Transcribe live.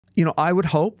I would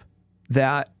hope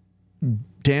that,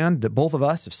 Dan, that both of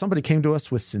us, if somebody came to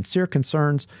us with sincere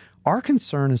concerns, our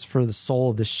concern is for the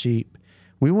soul of the sheep.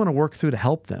 We want to work through to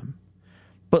help them.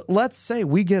 But let's say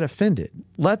we get offended.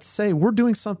 Let's say we're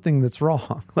doing something that's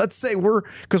wrong. Let's say we're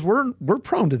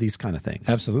prone to these kind of things.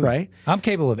 Absolutely. Right? I'm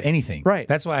capable of anything. Right.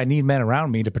 That's why I need men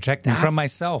around me to protect me from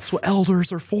myself. That's what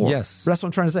elders are for. Yes. That's what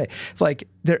I'm trying to say. It's like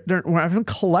when I've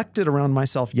collected around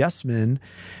myself yes men,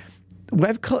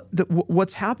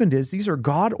 what's happened is these are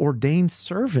God-ordained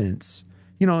servants.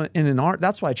 And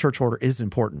that's why church order is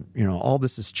important. All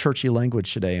this is churchy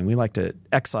language today, and we like to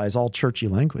excise all churchy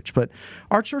language. But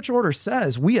our church order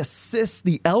says we assist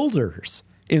the elders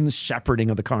in the shepherding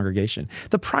of the congregation.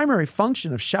 The primary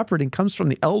function of shepherding comes from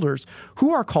the elders,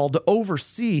 who are called to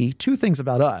oversee two things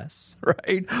about us,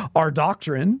 right? Our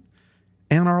doctrine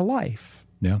and our life.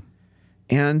 Yeah.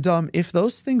 And if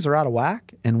those things are out of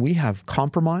whack and we have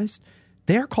compromised,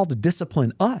 they are called to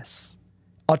discipline us.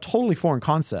 A totally foreign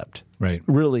concept, right?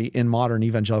 Really, in modern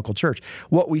evangelical church.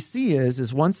 What we see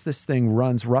is once this thing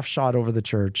runs roughshod over the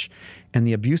church and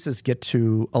the abuses get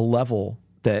to a level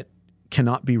that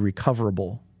cannot be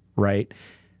recoverable, right?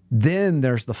 Then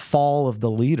there's the fall of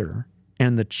the leader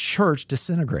and the church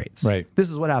disintegrates. Right. This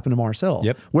is what happened to Mars Hill.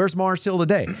 Yep. Where's Mars Hill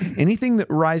today? Anything that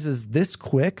rises this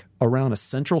quick around a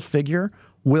central figure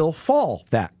will fall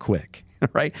that quick,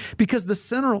 right? Because the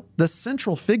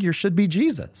central figure should be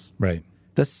Jesus. Right.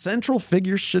 The central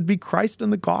figure should be Christ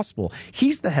and the gospel.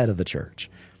 He's the head of the church.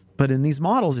 But in these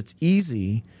models, it's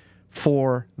easy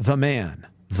for the man,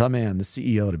 the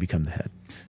CEO, to become the head.